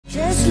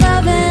Just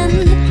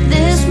loving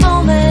this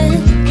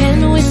moment.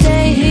 Can we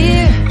stay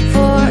here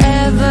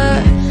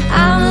forever?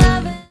 I'm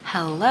loving.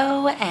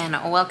 Hello and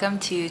welcome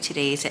to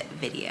today's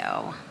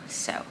video.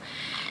 So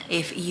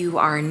if you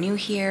are new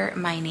here,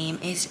 my name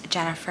is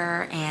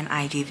Jennifer and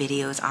I do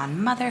videos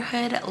on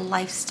motherhood,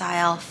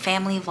 lifestyle,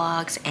 family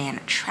vlogs,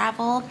 and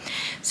travel.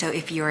 So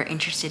if you're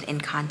interested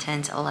in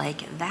content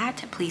like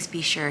that, please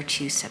be sure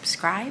to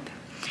subscribe.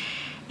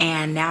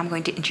 And now I'm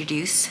going to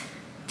introduce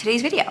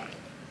today's video.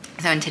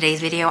 So in today's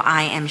video,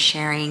 I am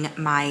sharing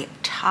my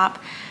top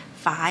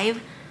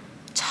 5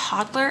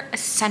 toddler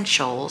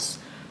essentials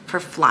for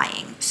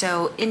flying.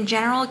 So in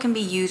general, it can be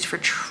used for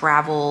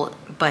travel,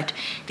 but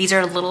these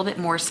are a little bit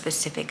more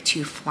specific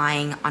to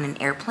flying on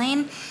an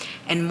airplane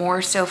and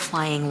more so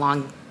flying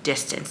long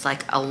distance,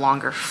 like a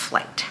longer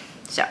flight.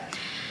 So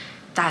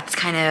that's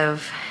kind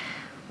of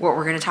what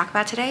we're going to talk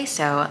about today.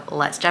 So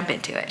let's jump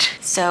into it.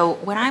 So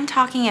when I'm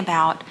talking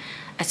about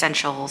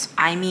essentials,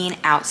 I mean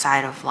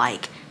outside of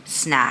like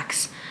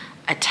snacks,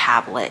 a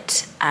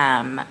tablet,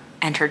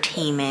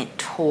 entertainment,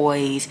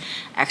 toys,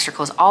 extra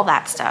clothes, all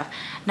that stuff.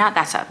 Not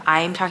that stuff. I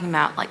am talking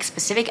about like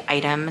specific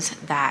items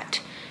that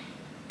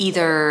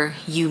either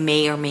you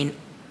may or may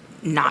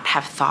not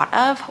have thought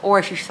of, or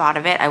if you thought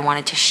of it, I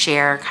wanted to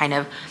share kind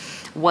of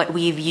what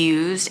we've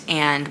used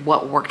and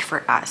what worked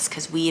for us,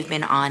 because we have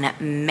been on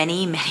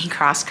many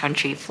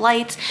cross-country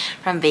flights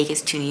from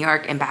Vegas to New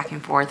York and back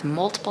and forth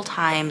multiple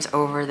times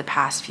over the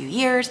past few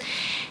years.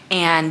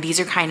 And these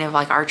are kind of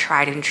like our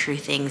tried and true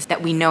things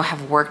that we know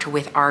have worked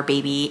with our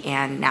baby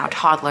and now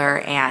toddler,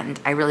 and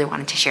I really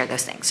wanted to share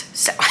those things.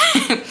 So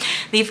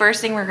the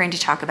first thing we're going to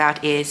talk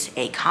about is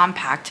a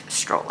compact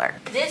stroller.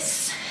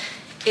 This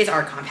is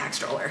our compact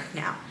stroller.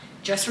 Now,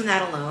 just from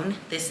that alone,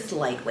 this is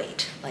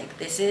lightweight. Like,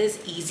 this is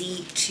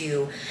easy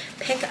to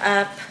pick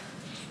up.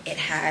 It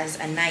has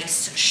a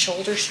nice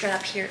shoulder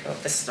strap here. Oh,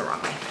 this is the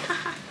wrong way.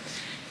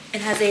 It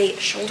has a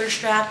shoulder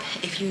strap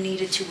if you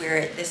needed to wear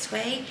it this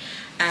way.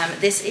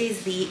 This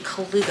is the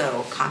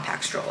Colugo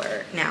compact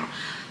stroller. Now,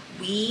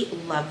 we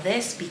love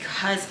this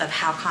because of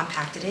how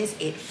compact it is.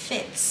 It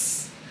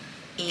fits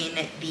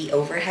in the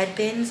overhead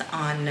bins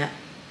on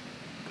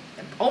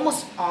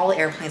almost all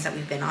airplanes that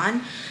we've been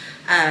on.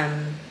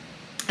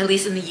 At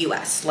least in the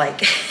US,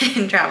 like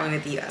in traveling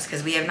with the US,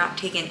 because we have not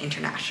taken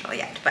international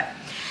yet. But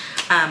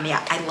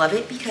yeah, I love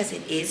it because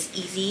it is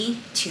easy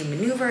to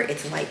maneuver.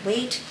 It's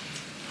lightweight.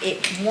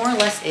 It more or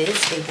less is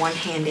a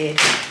one-handed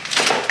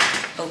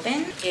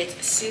open.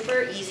 It's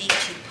super easy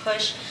to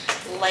push,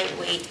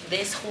 lightweight.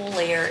 This whole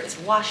layer is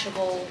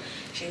washable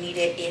if you need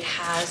it. It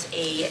has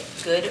a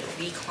good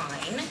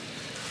recline.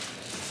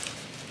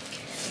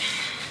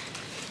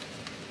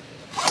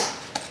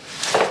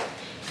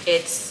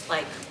 It's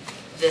like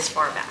this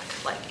far back.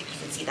 Like, if you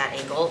can see that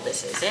angle,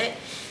 this is it,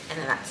 and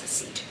then that's the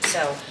seat.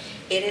 So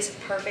it is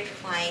perfect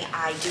flying.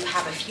 I do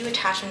have a few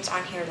attachments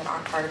on here that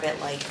aren't part of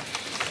it, like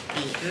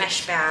the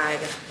mesh bag,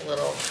 a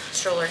little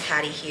stroller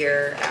caddy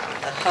here,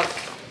 the hook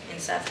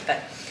and stuff,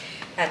 but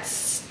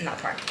that's not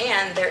part.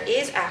 And there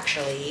is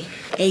actually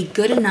a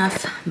good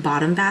enough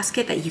bottom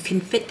basket that you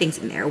can fit things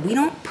in there. We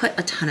don't put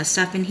a ton of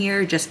stuff in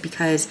here just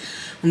because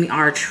when we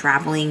are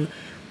traveling,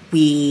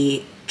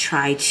 we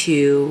try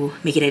to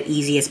make it as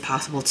easy as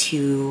possible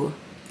to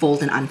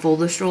fold and unfold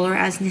the stroller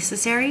as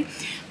necessary.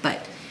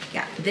 But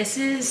yeah, this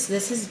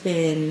has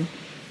been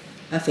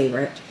a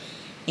favorite.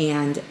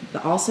 And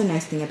the also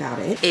nice thing about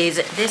it is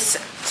this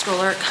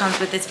stroller comes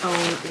with its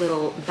own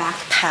little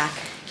backpack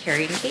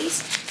carrying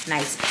case.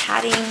 Nice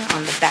padding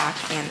on the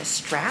back and the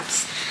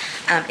straps.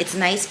 It's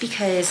nice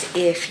because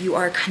if you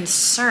are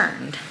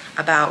concerned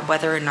about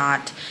whether or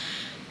not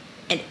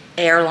an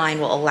airline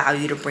will allow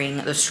you to bring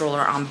the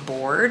stroller on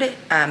board,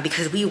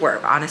 because we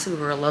were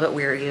a little bit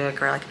weary.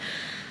 Like, we're like,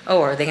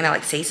 oh, are they gonna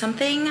like say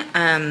something?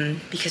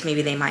 Because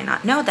maybe they might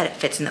not know that it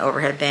fits in the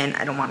overhead bin.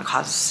 I don't want to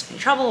cause any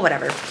trouble,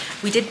 whatever.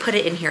 We did put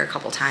it in here a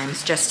couple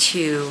times just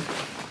to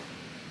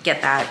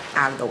get that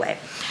out of the way.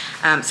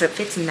 So it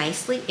fits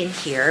nicely in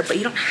here, but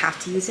you don't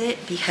have to use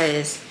it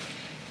because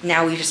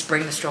now we just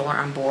bring the stroller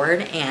on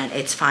board and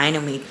it's fine,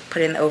 and we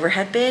put it in the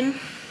overhead bin.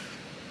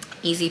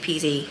 Easy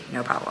peasy,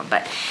 no problem.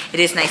 But it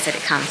is nice that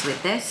it comes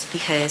with this,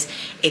 because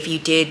if you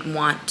did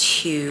want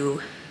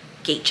to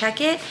gate check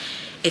it,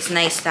 it's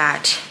nice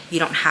that you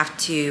don't have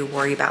to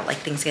worry about like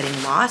things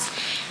getting lost.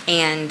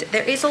 And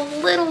there is a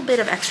little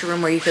bit of extra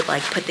room where you could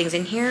like put things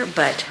in here,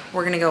 but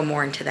we're gonna go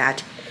more into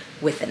that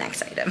with the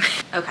next item.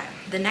 Okay,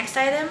 the next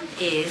item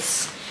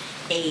is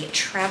a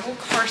travel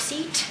car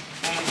seat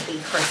and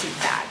a car seat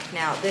bag.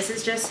 Now, this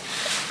is just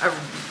a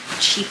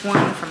cheap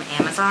one from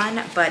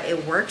Amazon, but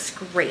it works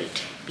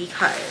great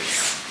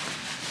because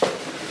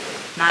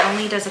not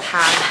only does it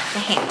have the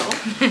handle,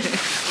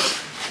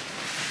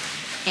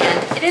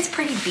 and it is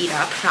pretty beat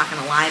up, not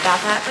gonna lie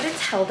about that, but it's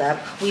held up.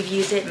 We've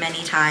used it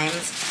many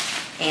times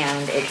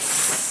and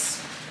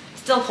it's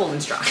still holding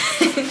strong.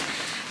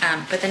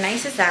 But the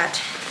nice is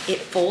that it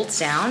folds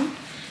down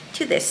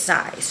to this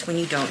size when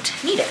you don't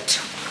need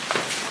it.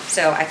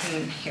 So I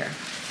can, here,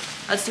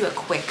 let's do a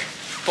quick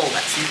fold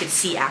up so you can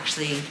see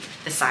actually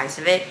the size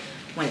of it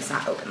when it's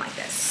not open like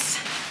this.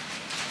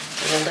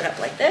 Roll it up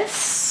like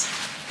this.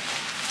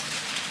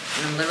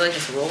 And I'm literally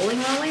just rolling.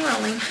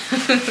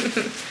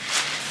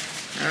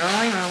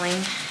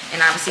 rolling.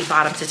 And obviously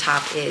bottom to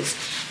top is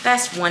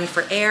best, 1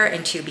 for air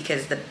and 2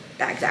 because the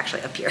bag's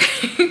actually up here.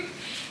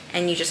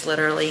 And you just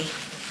literally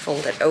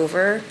fold it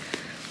over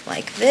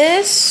like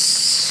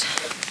this.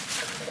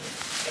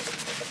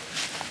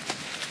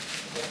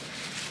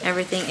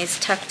 Everything is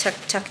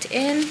tucked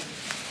in.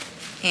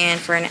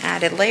 And for an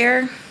added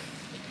layer,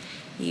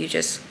 you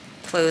just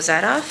close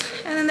that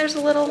off, and then there's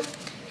a little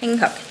hanging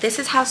hook. This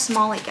is how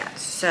small it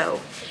gets.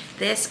 So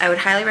this, I would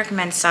highly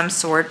recommend some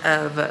sort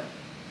of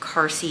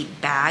car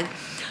seat bag.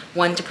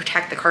 1, to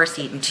protect the car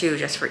seat, and 2,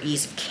 just for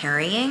ease of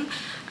carrying.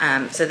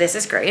 So this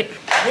is great.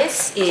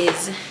 This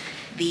is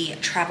the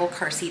travel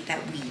car seat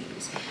that we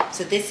use.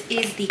 So this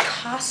is the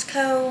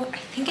Costco, I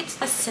think it's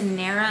the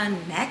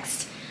Sonera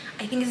Next,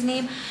 I think is the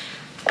name.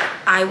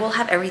 I will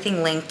have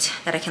everything linked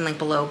that I can link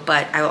below,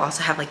 but I will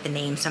also have like the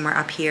name somewhere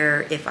up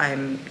here if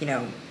I'm, you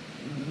know,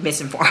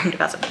 misinformed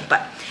about something.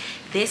 But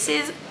this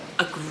is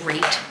a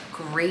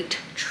great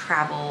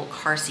travel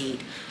car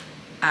seat.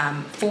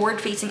 Forward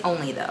facing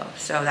only though,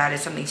 so that is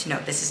something to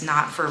note. This is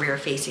not for rear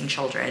facing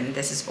children.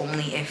 This is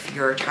only if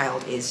your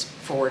child is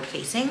forward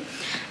facing.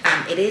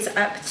 It is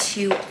up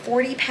to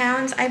 40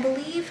 pounds, I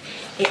believe.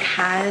 It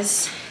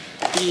has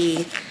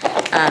the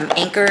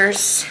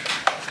anchors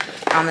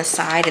on the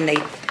side, and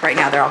right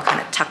now they're all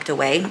kind of tucked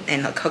away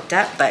and look hooked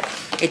up, but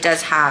it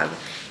does have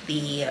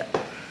the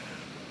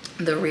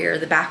rear,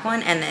 the back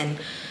one, and then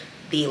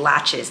the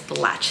latches,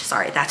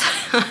 that's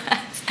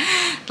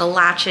the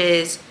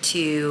latches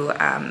to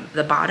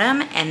the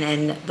bottom, and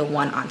then the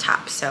one on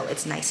top. So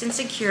it's nice and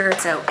secure.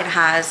 So it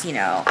has, you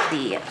know,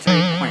 the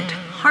 3-point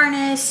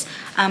harness.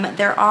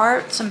 There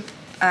are some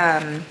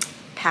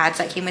pads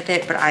that came with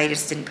it, but I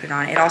just didn't put it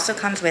on. It also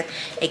comes with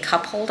a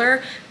cup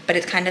holder, but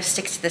it kind of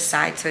sticks to the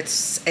side, so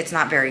it's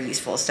not very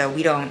useful, so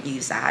we don't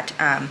use that.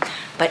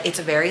 But it's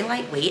very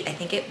lightweight. I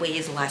think it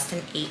weighs less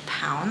than 8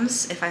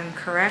 pounds, if I'm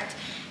correct,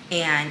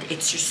 and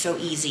it's just so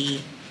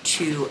easy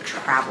to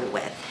travel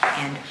with.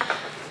 And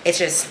it's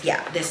just,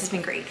 yeah, this has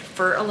been great.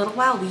 For a little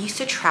while, we used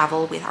to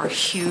travel with our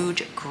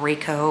huge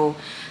Graco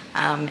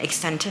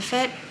Extend to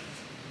Fit,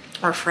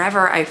 or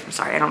Forever. I'm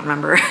sorry, I don't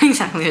remember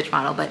exactly which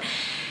model, but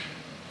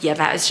yeah,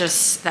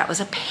 that was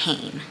a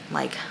pain,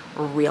 like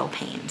a real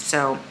pain.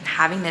 So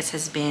having this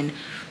has been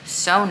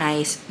so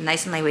nice and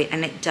lightweight,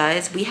 and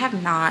we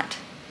have not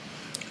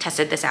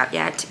tested this out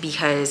yet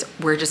because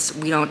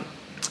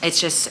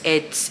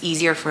it's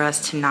easier for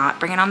us to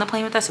not bring it on the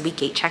plane with us. So we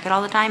gate check it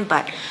all the time,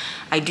 but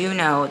I do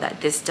know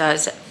that this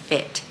does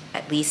fit,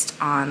 at least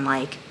on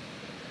like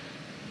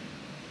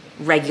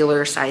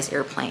regular size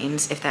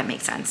airplanes, if that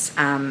makes sense.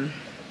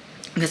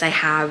 Because I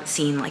have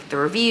seen like the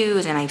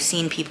reviews, and I've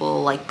seen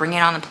people like bring it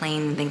on the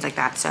plane and things like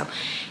that. So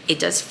it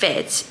does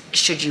fit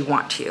should you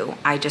want to.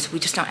 We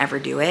just don't ever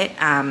do it.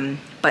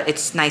 But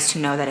it's nice to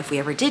know that if we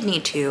ever did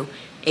need to,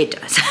 it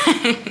does.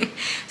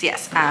 So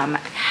yes,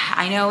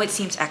 I know it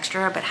seems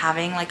extra, but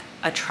having like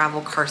a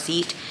travel car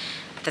seat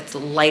that's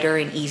lighter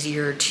and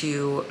easier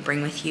to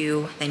bring with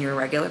you than your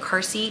regular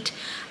car seat,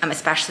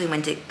 especially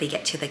when they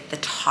get to like the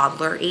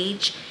toddler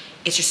age,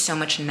 it's just so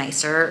much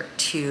nicer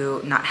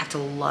to not have to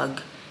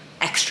lug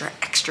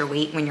extra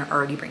weight when you're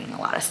already bringing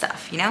a lot of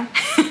stuff, you know?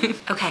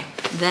 Okay,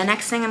 the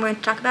next thing I'm going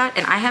to talk about,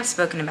 and I have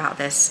spoken about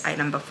this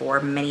item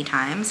before many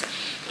times,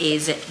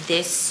 is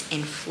this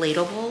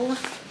inflatable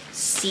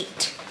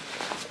seat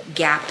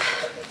gap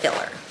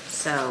filler.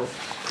 So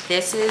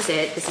this is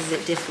it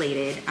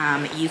deflated.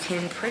 You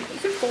can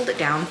fold it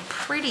down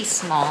pretty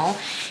small.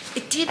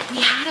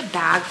 We had a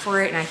bag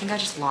for it, and I think I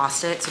just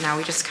lost it, so now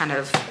we just kind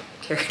of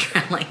carry it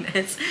around like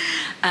this.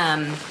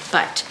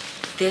 But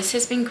this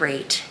has been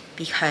great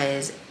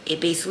because it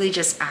basically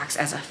just acts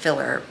as a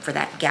filler for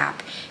that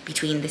gap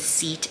between the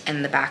seat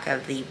and the back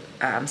of the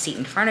seat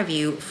in front of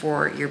you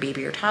for your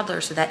baby or toddler,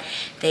 so that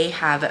they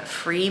have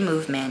free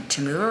movement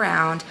to move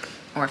around,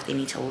 or if they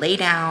need to lay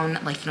down,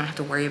 like you don't have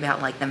to worry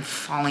about like them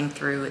falling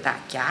through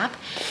that gap.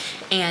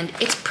 And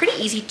it's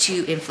pretty easy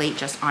to inflate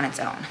just on its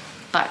own.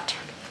 But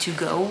to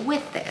go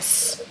with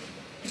this,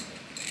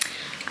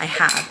 I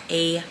have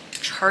a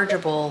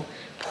chargeable,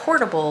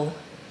 portable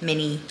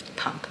mini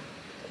pump.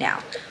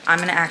 Now, I'm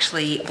gonna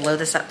actually blow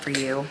this up for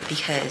you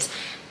because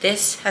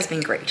this has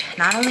been great.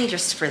 Not only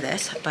just for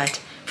this, but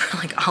for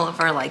like all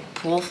of our like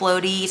pool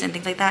floaties and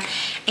things like that.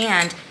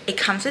 And it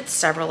comes with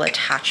several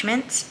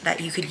attachments that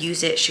you could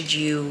use it should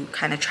you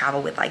kind of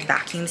travel with like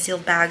vacuum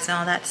sealed bags and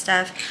all that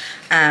stuff.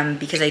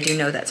 Because I do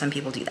know that some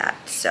people do that.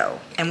 So,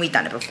 and we've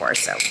done it before,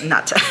 so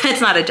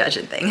it's not a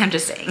judging thing, I'm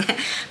just saying.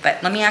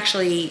 But let me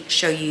actually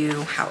show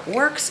you how it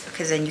works,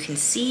 because then you can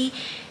see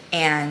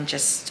and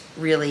just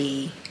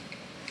really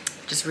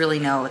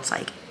know it's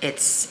like,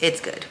 it's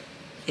good.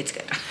 It's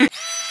good.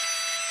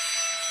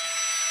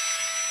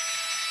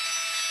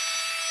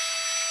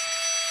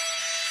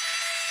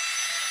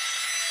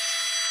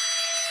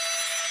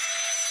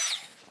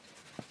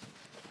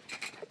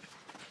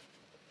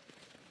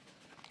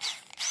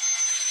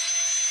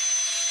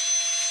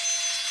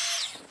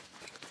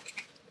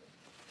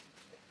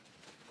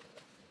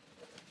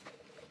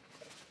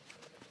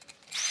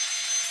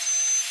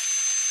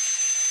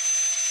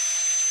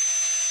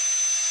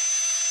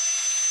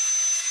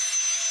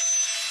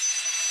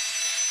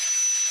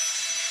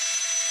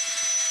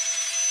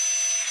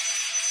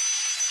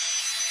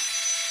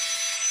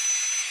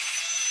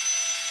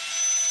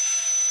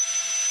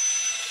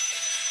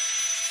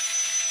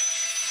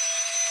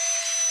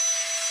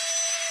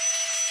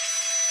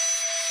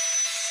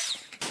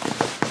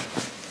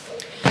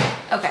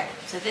 Okay,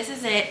 so this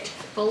is it,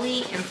 fully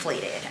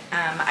inflated.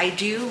 I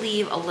do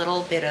leave a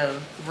little bit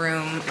of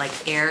room, like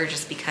air,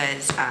 just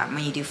because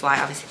when you do fly,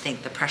 obviously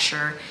think the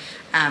pressure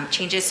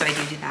changes, so I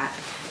do that.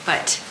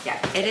 But yeah,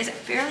 it is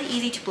fairly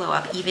easy to blow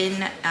up,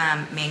 even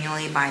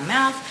manually by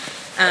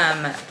mouth.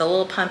 The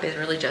little pump is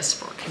really just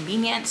for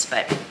convenience,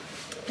 but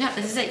yeah,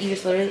 this is it. You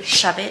just literally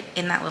shove it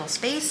in that little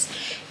space.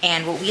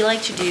 And what we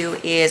like to do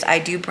is I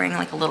do bring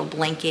like a little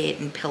blanket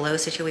and pillow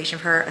situation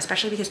for her,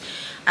 especially because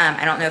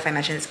I don't know if I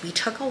mentioned this, we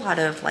took a lot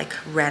of like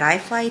red-eye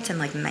flights and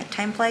like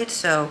nighttime flights.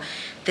 So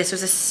this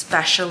was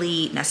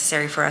especially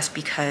necessary for us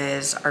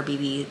because our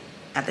baby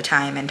at the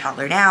time and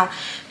toddler now,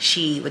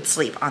 she would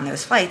sleep on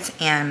those flights,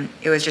 and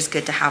it was just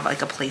good to have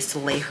like a place to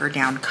lay her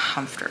down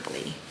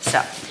comfortably.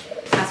 So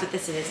that's what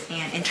this is.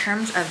 And in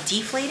terms of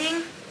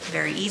deflating,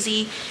 very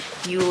easy.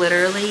 You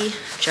literally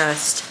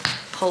just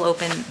pull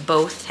open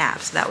both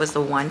tabs. That was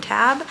the one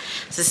tab.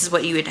 So this is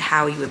what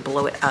how you would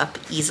blow it up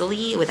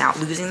easily without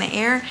losing the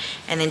air.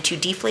 And then to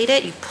deflate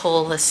it, you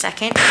pull the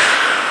second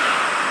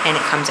and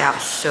it comes out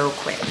so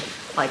quick.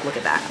 Like, look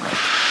at that, like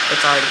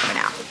it's already coming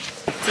out.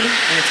 See,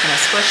 and it's gonna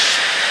squish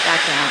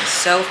back down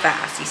so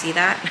fast. You see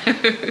that?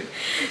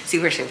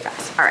 Super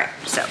fast. All right,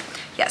 so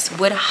yes,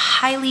 would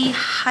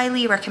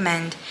highly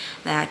recommend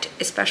that,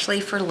 especially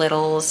for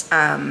littles.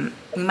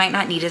 We might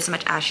not need it as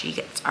much as she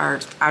gets, our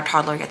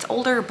toddler gets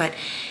older, but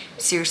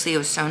seriously, it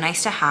was so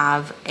nice to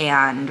have,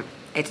 and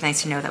it's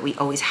nice to know that we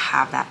always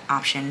have that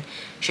option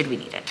should we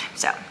need it.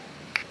 So,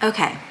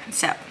 okay,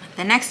 so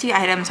the next few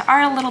items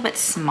are a little bit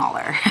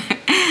smaller.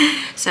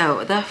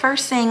 So the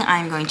first thing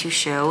I'm going to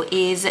show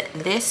is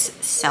this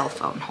cell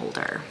phone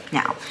holder.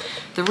 Now,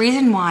 the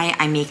reason why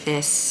I make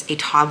this a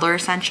toddler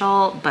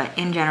essential, but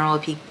in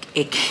general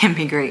it can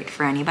be great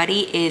for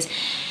anybody, is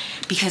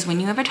because when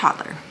you have a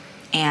toddler,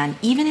 and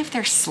even if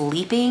they're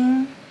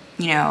sleeping,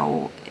 you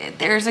know,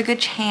 there's a good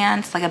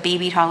chance like a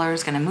baby toddler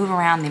is gonna move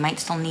around, they might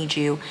still need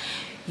you.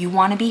 You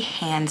wanna be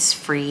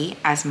hands-free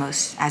as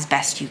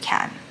best you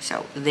can.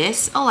 So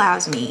this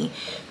allows me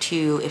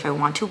to, if I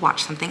want to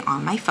watch something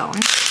on my phone,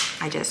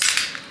 I just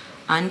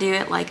undo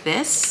it like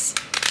this.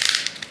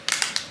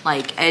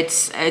 Like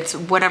it's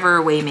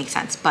whatever way makes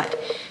sense, but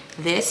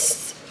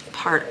this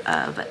part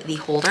of the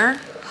holder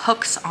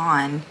hooks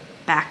on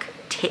back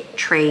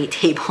tray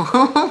table.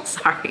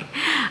 Sorry.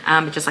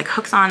 It just like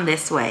hooks on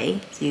this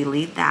way. So you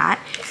leave that,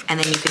 and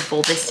then you can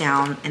fold this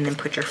down and then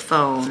put your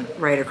phone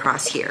right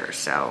across here.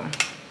 So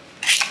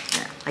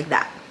yeah, like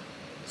that.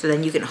 So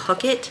then you can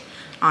hook it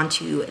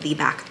onto the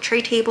back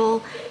tray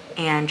table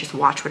and just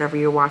watch whatever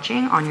you're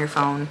watching on your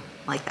phone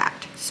like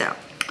that. So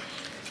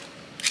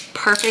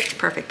perfect.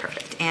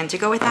 And to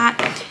go with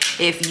that,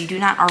 if you do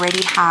not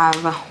already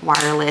have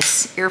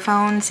wireless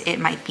earphones, it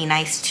might be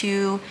nice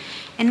to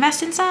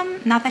invest in some.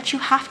 Not that you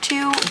have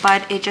to,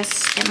 but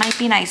it might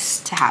be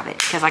nice to have it,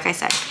 because like I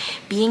said,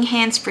 being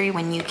hands-free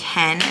when you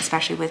can,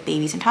 especially with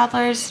babies and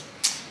toddlers,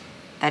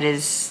 that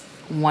is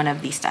one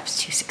of the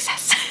steps to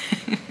success.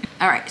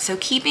 All right, so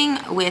keeping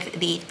with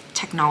the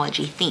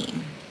technology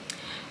theme,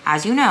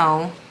 as you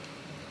know,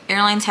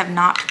 airlines have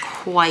not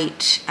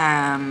quite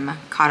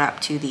caught up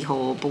to the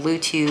whole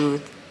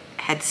Bluetooth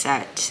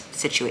headset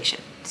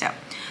situation. So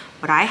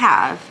what I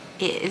have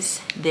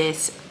is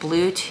this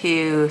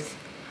Bluetooth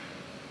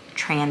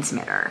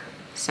transmitter.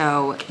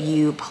 So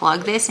you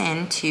plug this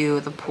into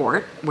the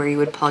port where you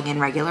would plug in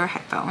regular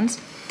headphones.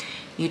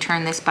 You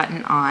turn this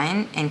button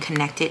on and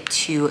connect it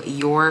to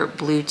your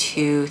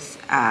Bluetooth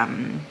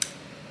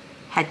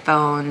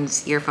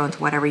headphones, earphones,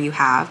 whatever you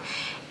have,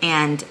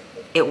 and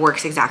it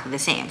works exactly the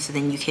same. So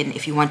then you can,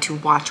 if you want to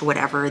watch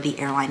whatever the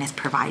airline is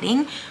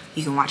providing,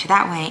 you can watch it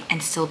that way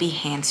and still be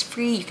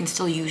hands-free. You can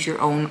still use your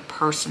own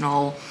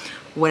personal,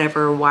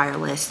 whatever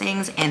wireless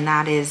things. And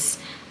that is,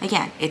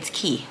 again, it's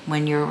key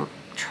when you're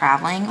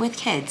traveling with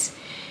kids.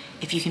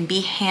 If you can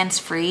be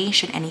hands-free,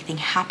 should anything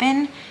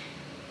happen,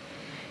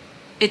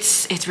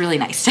 it's really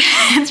nice.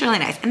 It's really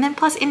nice. And then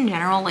plus in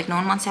general, like no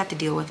one wants to have to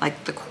deal with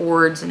like the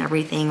cords and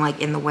everything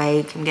like in the way.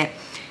 It can get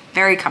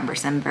very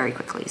cumbersome very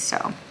quickly.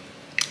 So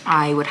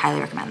I would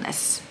highly recommend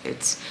this.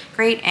 It's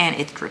great and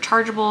it's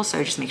rechargeable,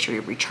 so just make sure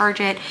you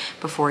recharge it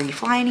before you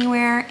fly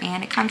anywhere,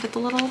 and it comes with a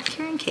little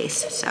carrying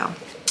case, so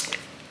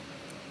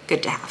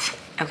good to have.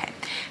 Okay,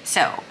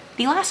 so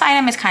the last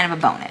item is kind of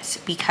a bonus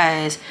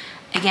because,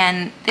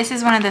 again, this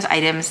is one of those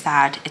items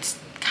that it's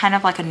kind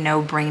of like a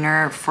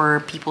no-brainer for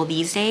people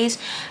these days,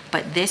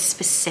 but this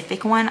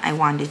specific one I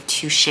wanted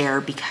to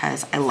share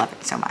because I love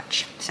it so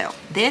much. So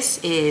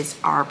this is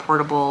our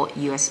portable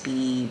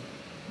USB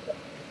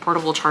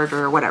portable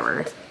charger or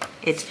whatever.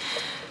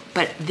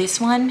 But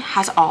this one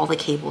has all the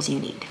cables you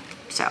need.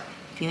 So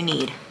if you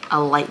need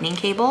a lightning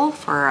cable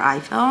for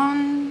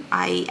iPhone,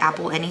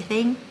 Apple,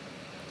 anything,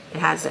 it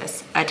has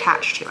this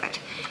attached to it.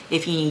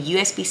 If you need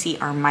USB-C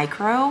or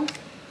micro,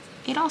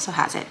 it also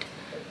has it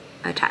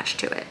attached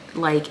to it.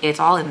 Like,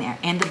 it's all in there.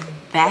 And the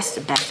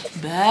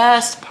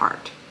best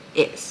part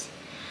is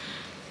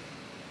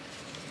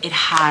it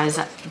has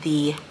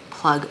the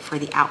plug for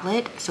the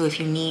outlet. So if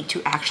you need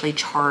to actually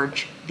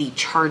charge the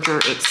charger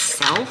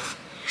itself,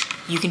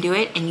 you can do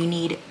it and you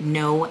need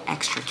no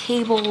extra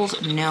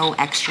cables, no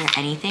extra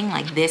anything.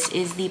 Like this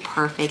is the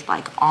perfect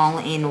like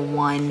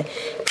all-in-one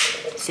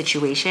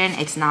situation.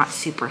 It's not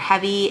super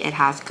heavy, it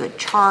has good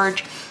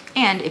charge,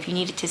 and if you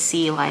needed to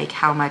see like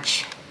how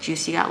much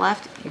juice you got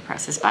left, you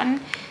press this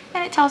button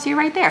and it tells you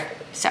right there.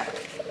 So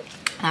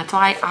that's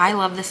why I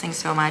love this thing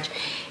so much,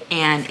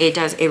 and it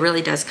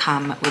really does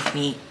come with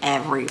me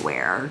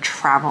everywhere,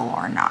 travel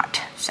or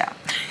not. So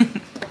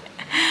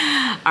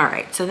all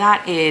right, so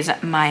that is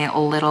my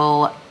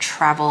little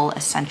travel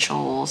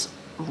essentials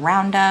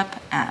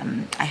roundup.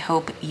 I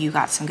hope you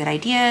got some good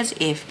ideas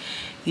if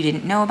you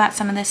didn't know about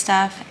some of this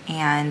stuff,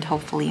 and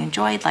hopefully you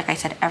enjoyed. Like I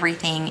said,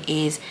 everything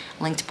is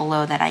linked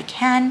below that I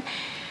can,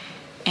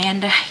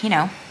 and you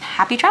know,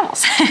 happy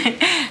travels.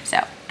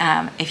 So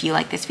if you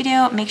like this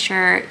video, make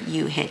sure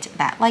you hit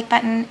that like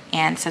button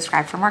and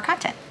subscribe for more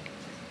content.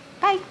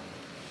 Bye.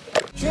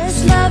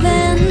 Just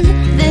loving